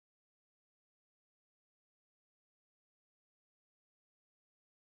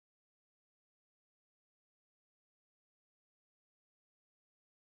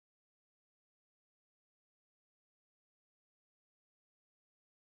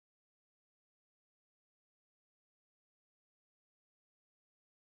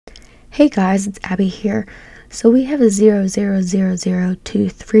Hey guys, it's Abby here. So we have a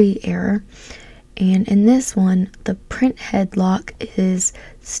 000023 error, and in this one, the print head lock is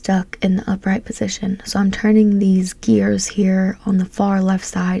stuck in the upright position. So I'm turning these gears here on the far left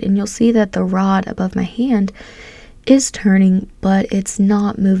side, and you'll see that the rod above my hand is turning, but it's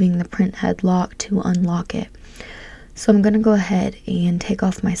not moving the print head lock to unlock it. So I'm going to go ahead and take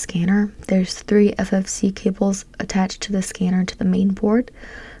off my scanner. There's 3 FFC cables attached to the scanner to the main board.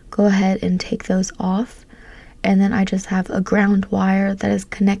 Go ahead and take those off, and then I just have a ground wire that is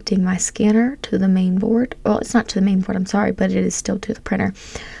connecting my scanner to the main board. Well, it's not to the main board, I'm sorry, but it is still to the printer.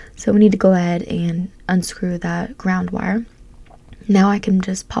 So we need to go ahead and unscrew that ground wire. Now I can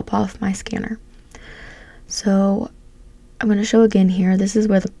just pop off my scanner. So I'm going to show again here. This is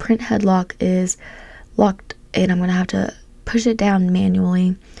where the print head lock is locked, and I'm going to have to push it down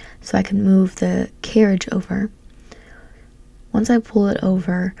manually so I can move the carriage over. Once I pull it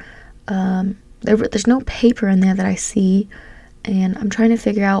over, there's no paper in there that I see, and I'm trying to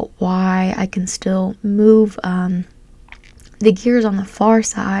figure out why I can still move the gears on the far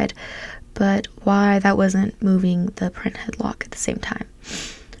side, but why that wasn't moving the print head lock at the same time.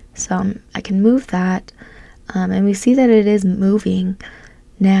 So I can move that, and we see that it is moving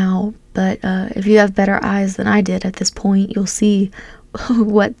now, but if you have better eyes than I did at this point, you'll see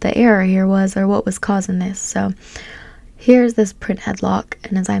what the error here was, or what was causing this. So here's this print head lock,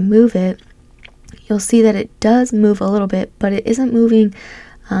 and as I move it, you'll see that it does move a little bit, but it isn't moving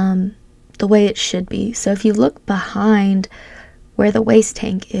the way it should be. So if you look behind where the waste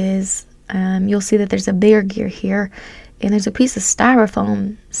tank is, you'll see that there's a bigger gear here, and there's a piece of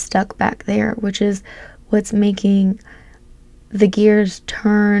styrofoam stuck back there, which is what's making the gears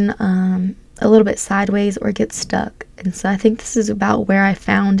turn a little bit sideways or get stuck. And so I think this is about where I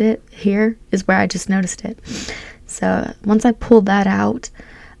found it. Here is where I just noticed it. So once I pulled that out,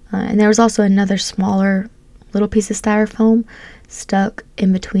 and there was also another smaller little piece of styrofoam stuck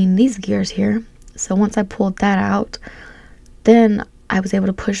in between these gears here. So once I pulled that out, then I was able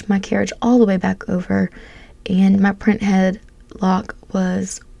to push my carriage all the way back over, and my print head lock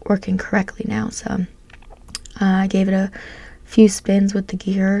was working correctly now. So I gave it a few spins with the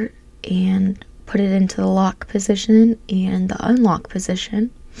gear and put it into the lock position and the unlock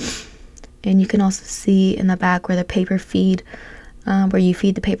position. And you can also see in the back where the paper feed, where you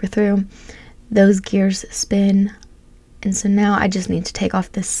feed the paper through, those gears spin. And so now I just need to take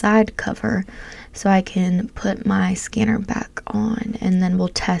off this side cover so I can put my scanner back on, and then we'll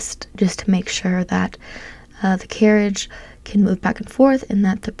test just to make sure that the carriage can move back and forth and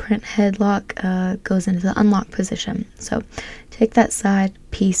that the print head lock goes into the unlock position. So take that side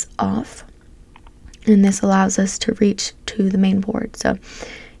piece off, and this allows us to reach to the main board. So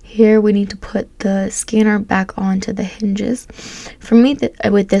here we need to put the scanner back onto the hinges. For me,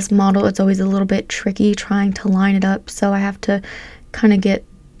 with this model, it's always a little bit tricky trying to line it up, so I have to kind of get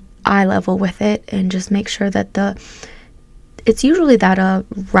eye level with it and just make sure that it's usually that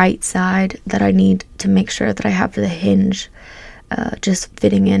right side that I need to make sure that I have the hinge just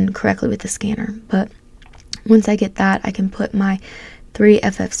fitting in correctly with the scanner. But once I get that, I can put my 3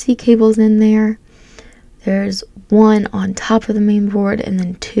 FFC cables in there. There's 1 on top of the main board and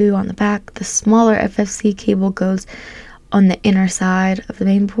then 2 on the back. The smaller FFC cable goes on the inner side of the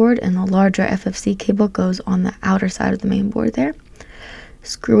main board, and the larger FFC cable goes on the outer side of the main board there.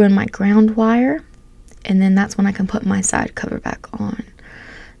 Screw in my ground wire, and then that's when I can put my side cover back on.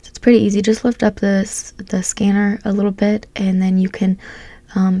 So it's pretty easy. Just lift up the scanner a little bit, and then you can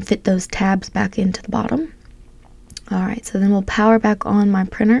fit those tabs back into the bottom. Alright, so then we'll power back on my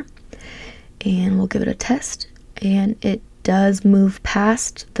printer, and we'll give it a test, and it does move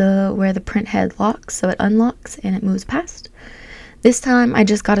past where the print head locks, so it unlocks and it moves past. This time I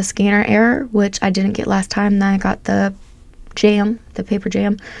just got a scanner error, which I didn't get last time. Then I got the paper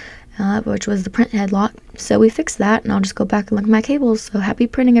jam, which was the print head lock. So we fixed that, and I'll just go back and look at my cables. So happy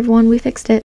printing, everyone. We fixed it.